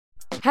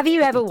Have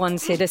you ever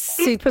wanted a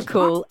super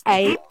cool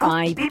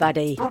AI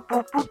buddy?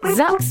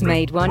 Zuck's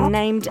made one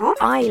named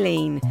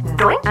Eileen.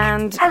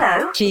 And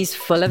Hello? she's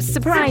full of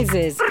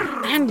surprises.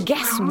 And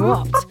guess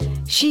what?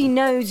 She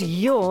knows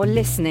you're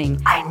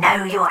listening I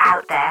know you're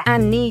out there.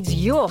 and needs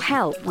your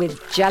help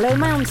with Jello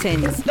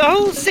Mountains, The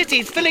whole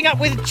city's filling up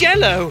with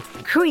jello.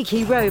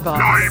 creaky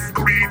robots, Lime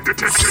green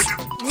detected.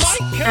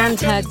 and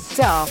her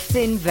daft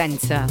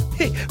inventor.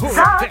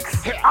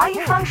 Zucks, are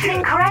you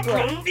functioning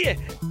correctly?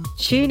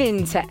 Tune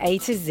in to A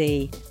to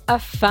Z, a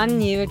fun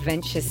new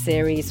adventure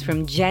series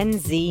from Gen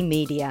Z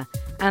Media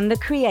and the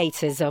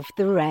creators of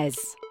The Res.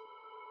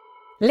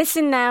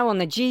 Listen now on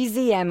the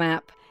GZM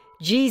app,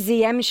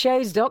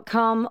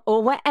 gzmshows.com,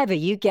 or wherever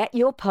you get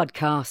your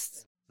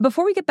podcasts.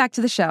 Before we get back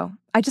to the show,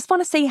 I just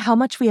want to say how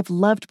much we have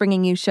loved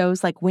bringing you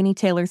shows like Winnie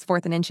Taylor's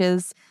 4th and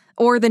Inches,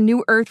 or the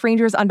new Earth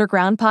Rangers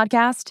Underground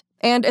podcast,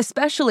 and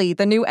especially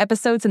the new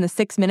episodes in the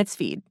 6 Minutes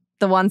feed,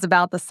 the ones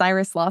about the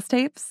Cyrus Lost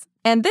tapes.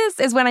 And this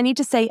is when I need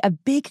to say a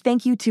big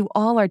thank you to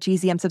all our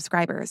GZM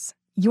subscribers.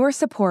 Your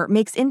support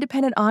makes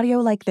independent audio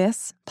like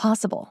this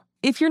possible.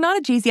 If you're not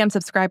a GZM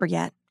subscriber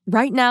yet,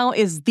 right now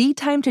is the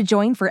time to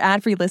join for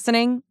ad-free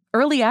listening,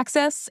 early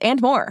access,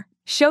 and more.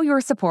 Show your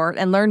support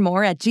and learn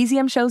more at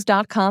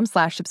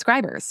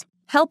gzmshows.com/subscribers.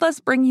 Help us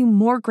bring you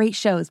more great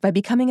shows by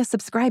becoming a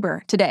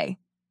subscriber today.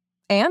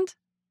 And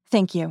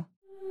thank you.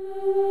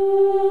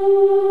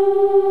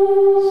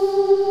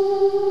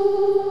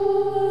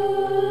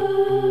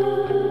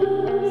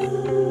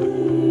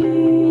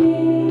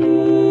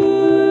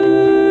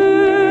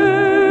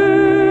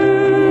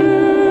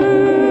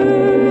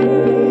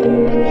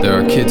 There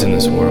are kids in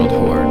this world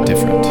who are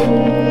different,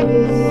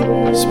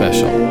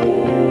 special.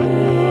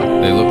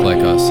 They look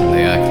like us and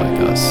they act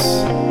like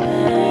us,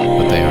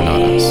 but they are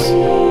not us.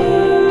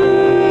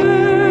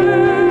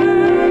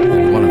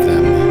 And one of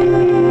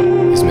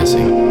them is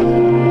missing.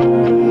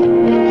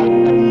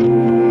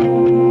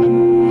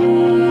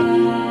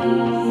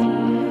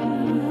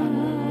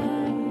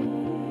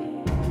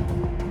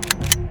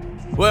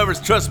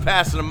 Whoever's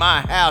trespassing in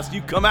my house,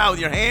 you come out with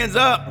your hands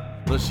up.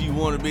 Unless you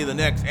want to be the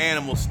next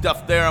animal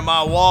stuffed there on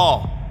my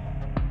wall.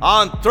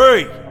 On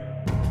 3,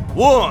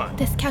 1.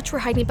 This couch we're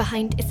hiding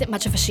behind isn't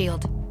much of a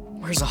shield.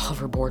 Where's a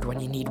hoverboard when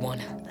you need one?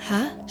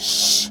 Huh?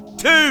 Shh!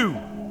 2.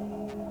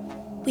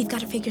 We've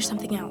got to figure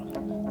something out.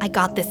 I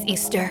got this,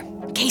 Easter.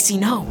 Casey,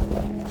 no!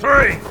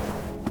 3.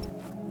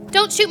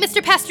 Don't shoot,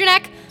 Mr.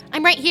 Pasternak!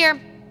 I'm right here,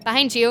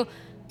 behind you.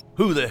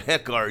 Who the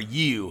heck are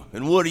you?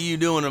 And what are you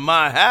doing in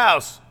my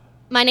house?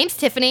 My name's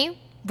Tiffany,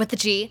 with the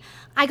G.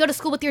 I go to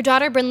school with your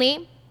daughter,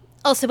 Brynleigh,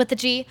 also with the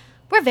G.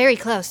 We're very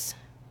close.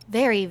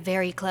 Very,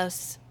 very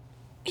close.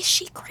 Is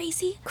she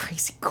crazy?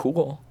 Crazy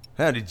cool.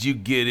 How did you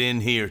get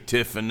in here,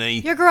 Tiffany?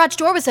 Your garage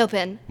door was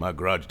open. My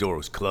garage door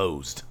was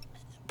closed.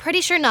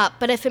 Pretty sure not,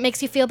 but if it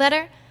makes you feel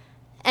better.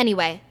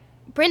 Anyway,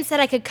 Bryn said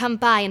I could come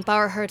by and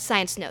borrow her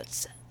science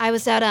notes. I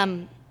was out,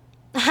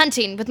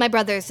 hunting with my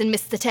brothers and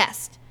missed the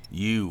test.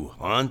 You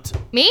hunt?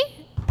 Me?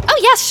 Oh,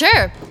 yeah,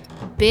 sure.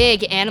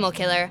 Big animal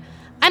killer.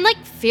 I'm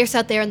like fierce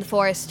out there in the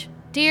forest.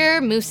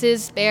 Deer,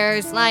 mooses,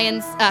 bears,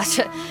 lions.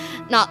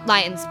 Not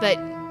lions, but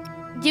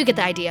you get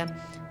the idea.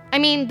 I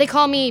mean, they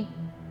call me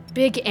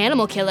Big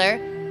Animal Killer.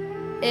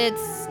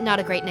 It's not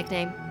a great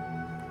nickname.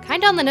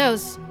 Kinda on the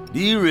nose. Do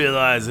you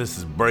realize this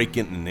is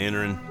breaking and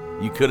entering?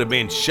 You could have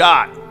been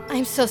shot.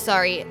 I'm so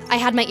sorry. I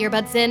had my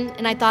earbuds in,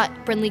 and I thought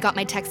Brynleigh got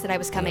my text that I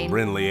was coming.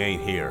 Brynleigh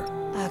ain't here.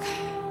 Okay.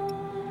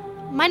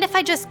 Mind if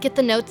I just get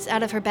the notes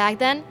out of her bag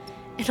then?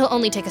 It'll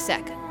only take a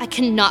sec. I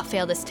cannot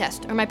fail this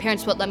test, or my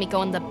parents won't let me go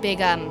on the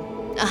big, a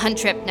hunt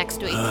trip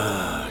next week.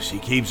 She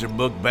keeps her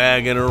book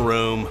bag in her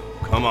room.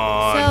 Come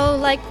on. So,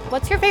 like,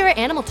 what's your favorite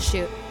animal to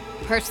shoot?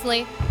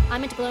 Personally,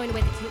 I'm into blowing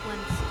away the cute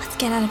ones. Let's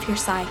get out of your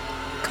side.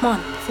 Come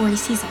on, before he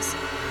sees us.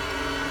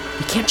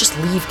 We can't just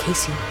leave,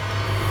 Casey.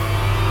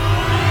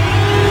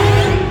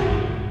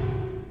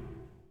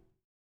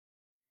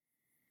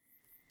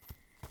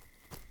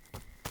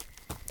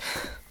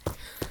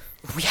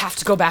 We have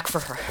to go back for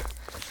her.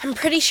 I'm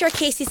pretty sure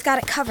Casey's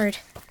got it covered.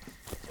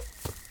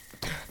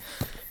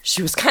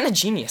 She was kind of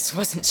genius,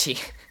 wasn't she?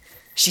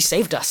 She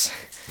saved us.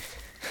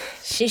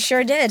 She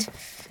sure did.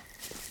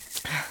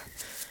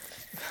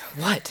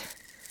 What?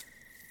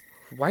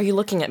 Why are you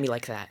looking at me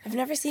like that? I've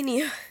never seen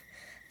you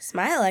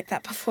smile like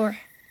that before.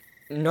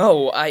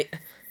 No,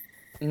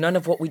 none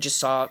of what we just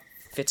saw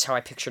fits how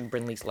I pictured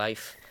Brynleigh's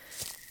life.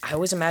 I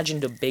always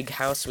imagined a big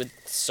house with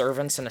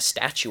servants and a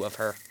statue of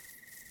her.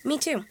 Me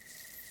too.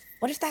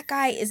 What if that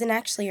guy isn't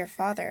actually her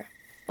father?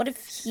 What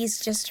if he's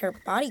just her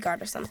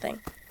bodyguard or something?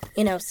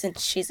 You know,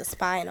 since she's a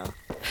spy and all.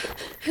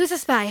 Who's a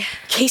spy?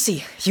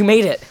 Casey, you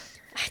made it.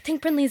 I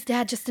think Brynleigh's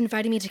dad just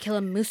invited me to kill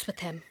a moose with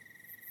him.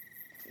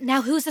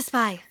 Now who's a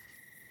spy?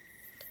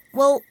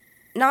 Well,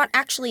 not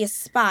actually a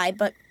spy,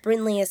 but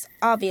Brynleigh is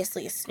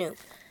obviously a snoop.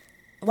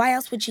 Why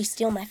else would she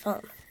steal my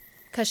phone?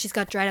 'Cause she's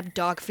got dried up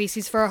dog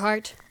feces for a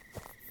heart.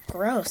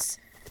 Gross.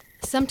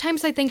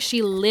 Sometimes I think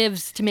she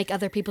lives to make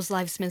other people's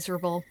lives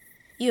miserable.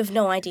 You have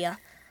no idea.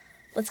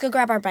 Let's go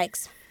grab our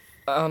bikes.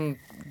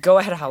 Go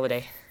ahead,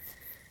 Holiday.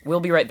 We'll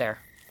be right there.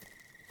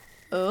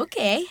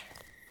 Okay.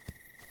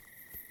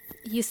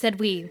 You said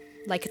we,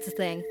 like it's a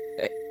thing.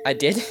 I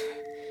did?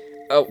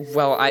 Oh,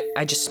 well,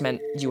 I just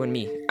meant you and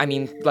me. I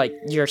mean, like,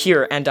 you're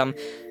here, and,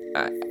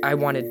 I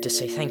wanted to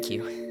say thank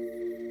you.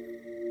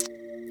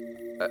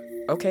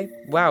 Okay,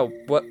 wow,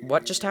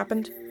 what just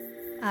happened?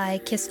 I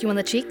kissed you on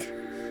the cheek.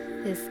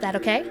 Is that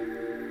okay?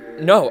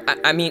 No,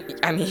 I mean,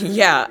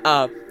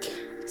 yeah,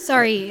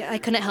 Sorry, I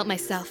couldn't help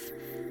myself.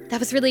 That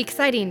was really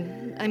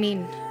exciting. I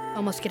mean,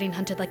 almost getting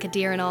hunted like a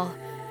deer and all.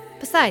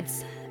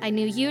 Besides, I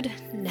knew you'd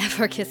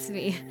never kiss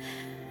me.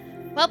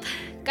 Well,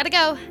 gotta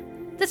go.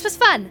 This was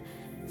fun.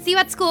 See you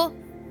at school.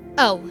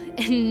 Oh,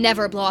 and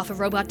never blow off a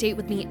robot date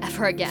with me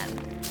ever again.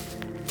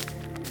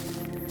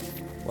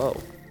 Whoa.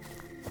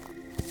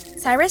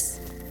 Cyrus,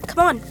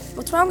 come on.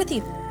 What's wrong with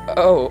you?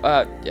 Oh,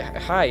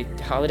 hi,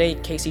 Holiday,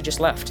 Casey just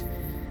left.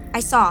 I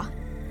saw.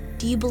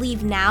 Do you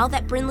believe now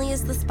that Brynleigh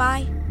is the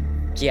spy?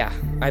 Yeah,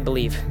 I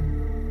believe.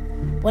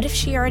 What if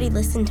she already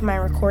listened to my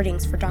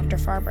recordings for Dr.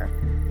 Farber?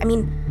 I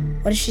mean,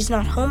 what if she's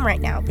not home right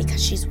now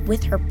because she's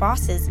with her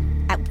bosses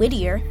at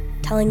Whittier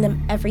telling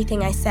them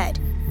everything I said?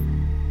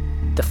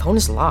 The phone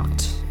is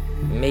locked.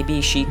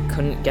 Maybe she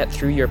couldn't get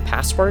through your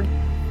password?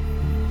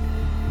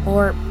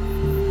 Or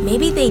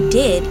maybe they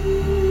did,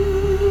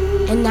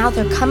 and now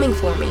they're coming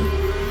for me.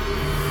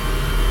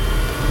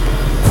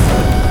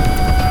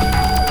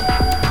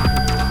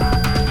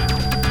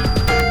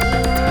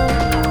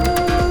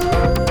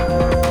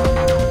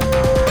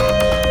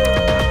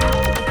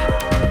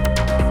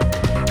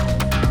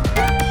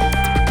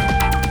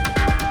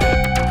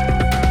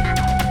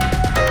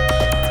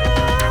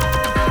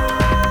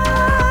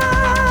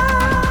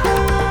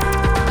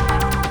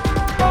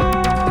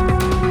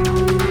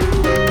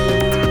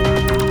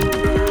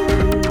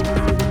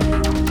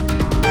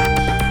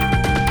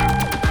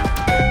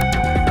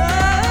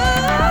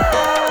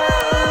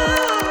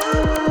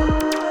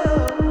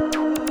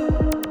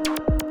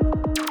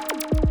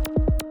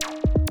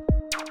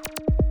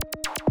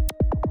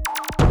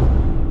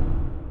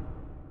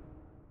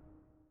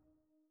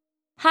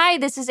 Hi,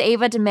 this is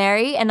Ava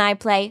DeMary, and I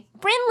play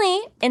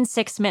Brynleigh in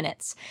 6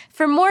 Minutes.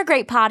 For more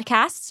great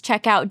podcasts,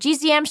 check out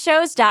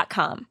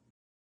gzmshows.com.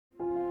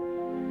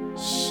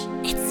 Shh,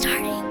 it's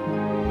starting.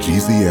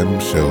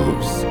 GZM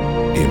Shows.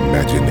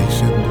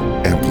 Imagination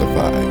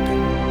Amplified.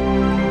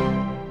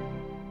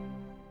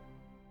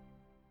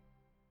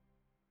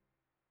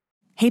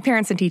 Hey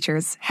parents and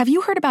teachers, have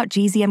you heard about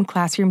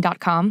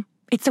gzmclassroom.com?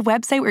 It's a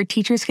website where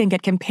teachers can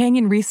get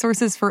companion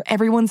resources for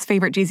everyone's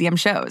favorite GZM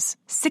shows.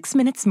 6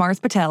 Minutes, Mars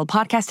Patel,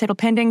 Podcast Title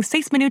Pending,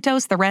 6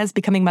 Minutos, The Res,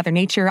 Becoming Mother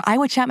Nature,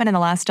 Iowa Chapman and the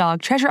Last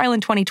Dog, Treasure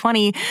Island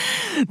 2020,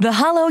 The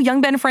Hollow,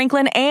 Young Ben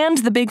Franklin, and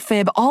The Big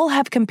Fib all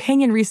have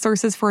companion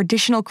resources for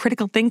additional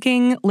critical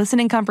thinking,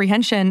 listening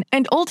comprehension,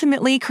 and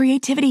ultimately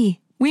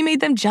creativity. We made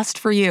them just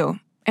for you.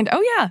 And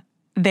oh yeah,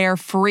 they're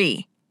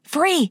free.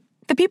 Free!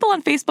 The people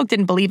on Facebook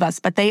didn't believe us,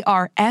 but they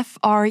are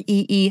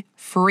free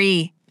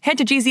free. Head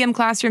to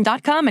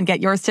gzmclassroom.com and get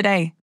yours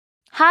today.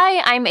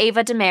 Hi, I'm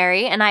Ava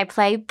DeMary, and I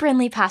play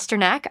Brynleigh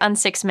Pasternak on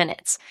 6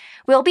 Minutes.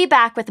 We'll be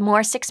back with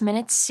more 6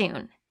 Minutes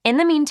soon. In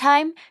the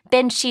meantime,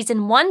 binge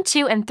season 1,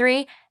 2, and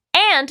 3,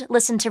 and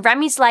listen to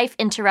Remy's Life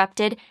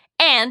Interrupted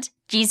and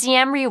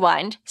GZM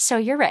Rewind so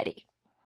you're ready.